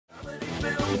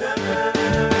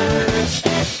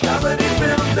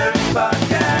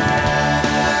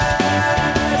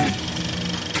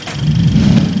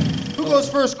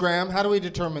first, Graham? How do we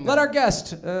determine that? Let our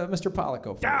guest, Mr. Pollak,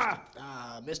 go first.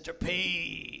 Mr.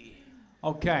 P.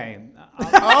 Okay.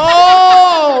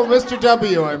 Oh, Mr.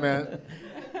 W, I meant.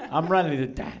 I'm ready to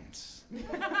dance.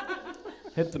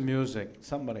 Hit the music.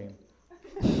 Somebody.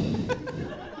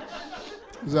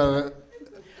 Is that an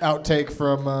outtake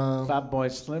from...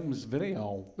 Fatboy Slim's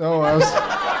video. Oh, I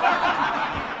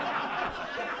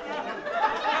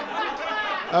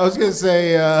was going to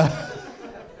say...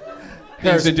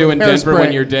 Things to do in Denver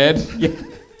when you're dead. Yeah.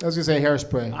 I was going to say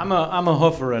hairspray. I'm a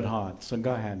hoofer at heart, so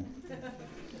go ahead.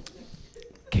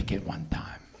 Kick it one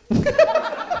time.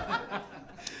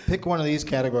 Pick one of these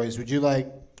categories. Would you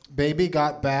like Baby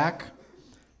Got Back?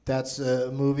 That's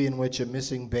a movie in which a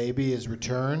missing baby is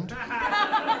returned.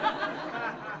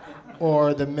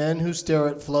 Or The Men Who Stare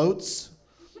at Floats,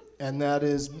 and that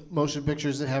is motion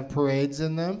pictures that have parades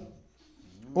in them.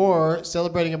 Or,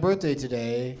 celebrating a birthday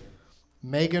today,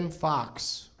 Megan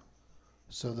Fox.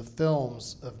 So the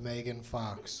films of Megan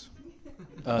Fox.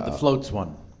 The Floats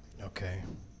one. Okay.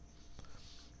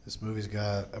 This movie's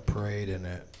got a parade in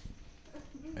it.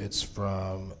 It's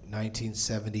from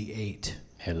 1978.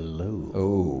 Hello.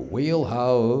 Oh,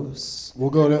 Wheelhouse.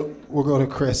 We'll go to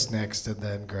Chris next, and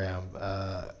then Graham.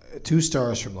 2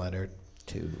 stars from Leonard.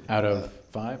 2 out of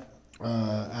 5.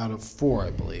 Out of 4,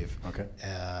 I believe. Okay.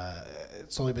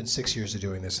 It's only been 6 years of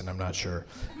doing this, and I'm not sure.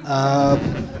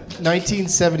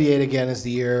 1978 again is the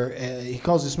year. He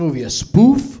calls this movie a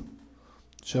spoof.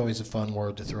 It's always a fun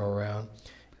word to throw around.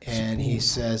 And he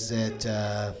says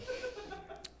that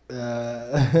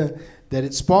that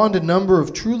it spawned a number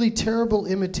of truly terrible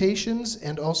imitations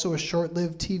and also a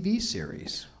short-lived TV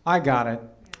series. I got it.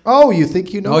 Oh, you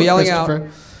think you know? No yelling Christopher?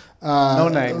 No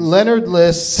names. Leonard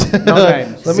lists. No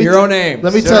names. Zero names.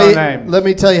 Let me Zero tell you. names. Let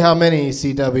me tell you how many,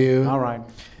 CW. All right.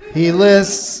 He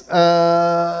lists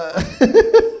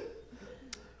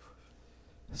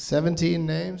 17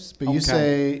 names, but you Okay.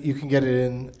 say you can get it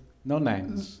in No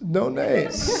names. no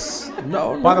names.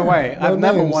 No. By the way, No I've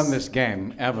never names. won this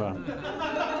game, ever.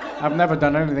 I've never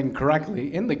done anything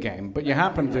correctly in the game, but you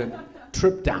happen to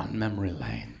trip down memory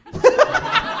lane.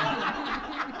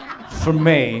 For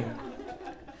me.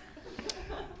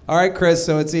 All right, Chris.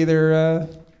 So it's either.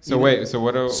 So wait, so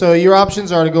what do... So your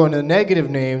options are to go into negative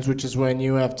names, which is when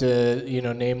you have to,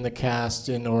 name the cast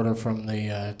in order from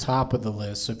the top of the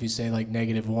list. So if you say like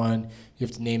 -1, you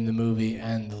have to name the movie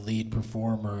and the lead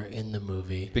performer in the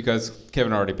movie. Because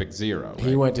Kevin already picked 0. He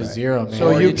right? went to 0, man. So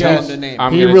Or you you tell guess- him to name.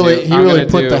 I'm he gonna really, do- he I'm really gonna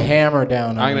put do- the hammer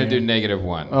down. I'm going going to to do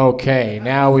 -1. Okay,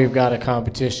 now we've got a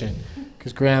competition.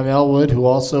 Because Graham Elwood, who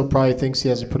also probably thinks he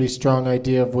has a pretty strong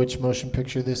idea of which motion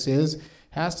picture this is,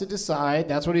 has to decide.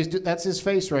 That's what that's his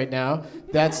face right now.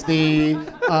 That's the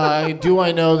do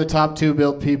I know the top 2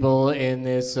 built people in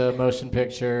this motion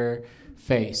picture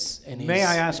face. And May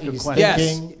I ask a he's question? Yes.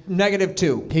 thinking-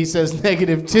 -2. He says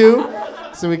 -2.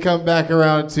 So we come back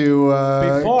around to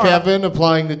Before- Kevin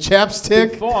applying the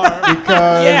chapstick Before-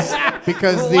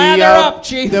 because Lather up,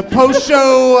 Chief. the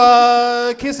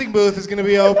post-show kissing booth is going to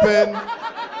be open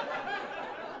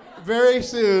very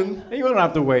soon. You don't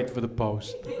have to wait for the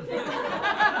post.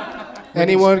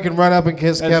 Anyone can run up and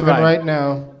kiss That's Kevin right. right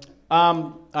now,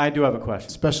 I do have a question.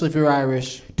 especially if you're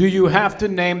Irish. Do you have to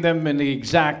name them in the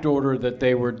exact order that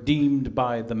they were deemed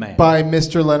by the man? By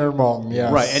Mr. Leonard Maltin,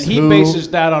 yes. Right, and he Who- bases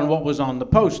that on what was on the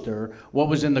poster, what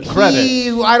was in the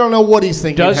credits. I don't know what he's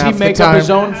thinking. Does he half the make up time. his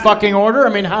own fucking order? I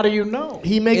mean, how do you know?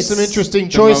 He makes some It's interesting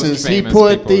the most choices. He famous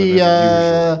put people that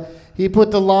are the he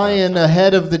put the lion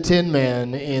ahead of the Tin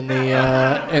Man in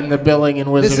the billing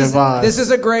in Wizard of Oz. This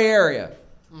is a gray area.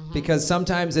 Because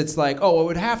sometimes it's like, oh, it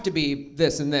would have to be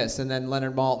this, and then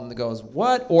Leonard Maltin goes,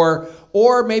 what? Or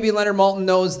maybe Leonard Maltin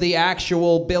knows the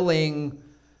actual billing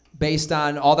based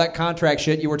on all that contract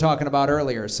shit you were talking about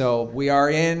earlier. So we are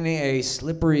in a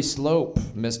slippery slope,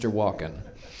 Mr. Walken.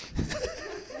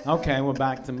 Okay, we're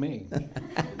back to me.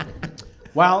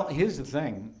 Well, here's the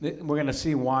thing. We're going to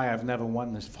see why I've never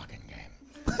won this fucking game.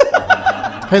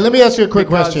 Hey, let me ask you a quick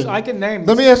Because question. I can name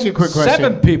Let me ask you a quick question.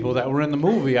 7 people that were in the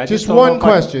movie. I Just don't know one if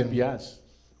question. Yes.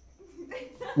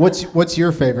 What's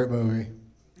your favorite movie?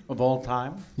 Of all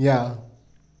time? Yeah.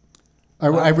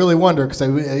 I really wonder because I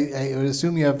would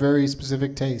assume you have very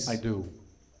specific tastes. I do.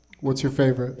 What's your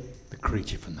favorite? The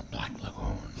Creature from the Black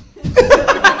Lagoon.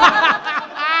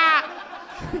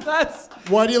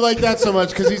 Why do you like that so much?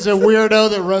 Because he's a weirdo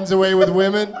that runs away with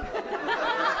women?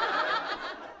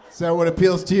 Is that what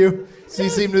appeals to you? Does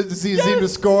he seem to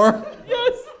score?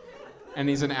 Yes. And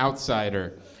he's an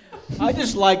outsider. I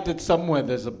just like that somewhere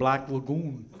there's a Black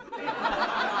Lagoon.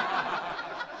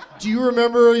 Do you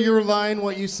remember your line,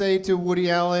 what you say to Woody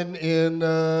Allen in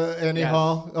Annie Yes.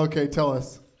 Hall? Okay, tell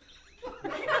us.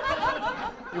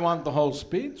 You want the whole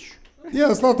speech? Yeah,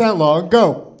 it's not that long.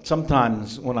 Go.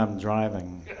 Sometimes when I'm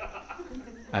driving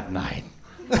at night,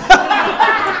 and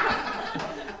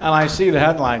I see the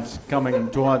headlights coming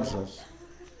towards us,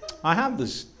 I have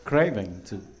this craving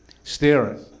to steer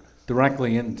it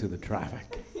directly into the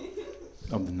traffic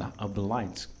of the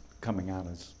lights coming at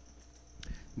us.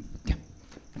 Yeah,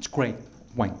 it's great.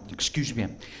 Wait, excuse me.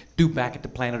 Do back at the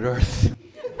planet Earth.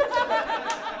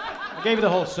 I gave you the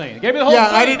whole scene. Yeah,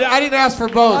 I didn't ask for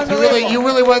both. You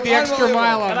really went the extra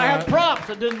mile on And that. I had props.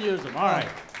 I didn't use them. All right.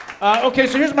 Okay,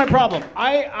 so here's my problem.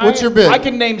 What's your bid? I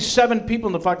can name 7 people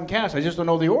in the fucking cast. I just don't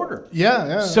know the order.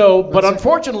 Yeah. So, but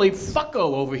unfortunately,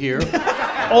 fucko over here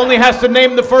only has to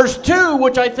name the first 2,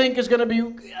 which I think is going to be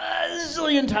a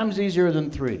zillion times easier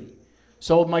than 3.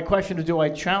 So my question is, do I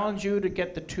challenge you to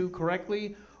get the 2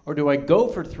 correctly, or do I go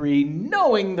for 3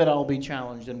 knowing that I'll be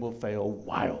challenged and will fail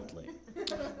wildly?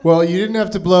 Well, you didn't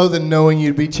have to blow the knowing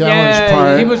you'd be challenged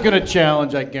part. He was going to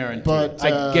challenge, I guarantee But, it.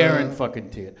 I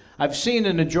guarantee it. I've seen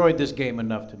and enjoyed this game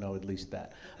enough to know at least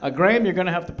that. Graham, you're going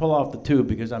to have to pull off the 2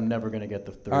 because I'm never going to get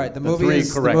the 3. All right, the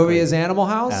 3 movie is Animal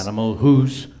House. Animal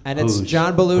Who's. And it's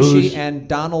John Belushi and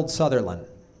Donald Sutherland.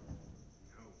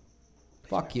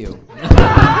 Fuck you.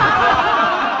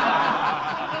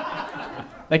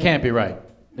 They can't be right.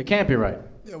 They can't be right.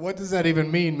 Yeah, what does that even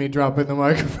mean, me dropping the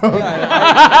microphone?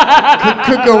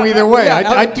 Could go either way.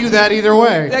 Yeah, I'd do that either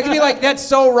way. That could be like, that's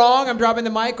so wrong, I'm dropping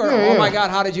the mic, or Yeah. oh my God,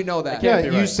 how did you know that? Yeah, be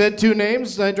you right. said 2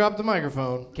 names, I dropped the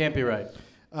microphone. Can't be right.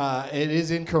 It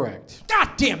is incorrect. God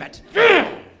damn it.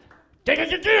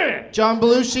 John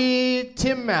Belushi,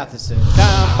 Tim Matheson.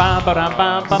 Bum, ba-dum,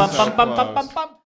 bum, ba-dum, bum, bum, bum, bum, bum.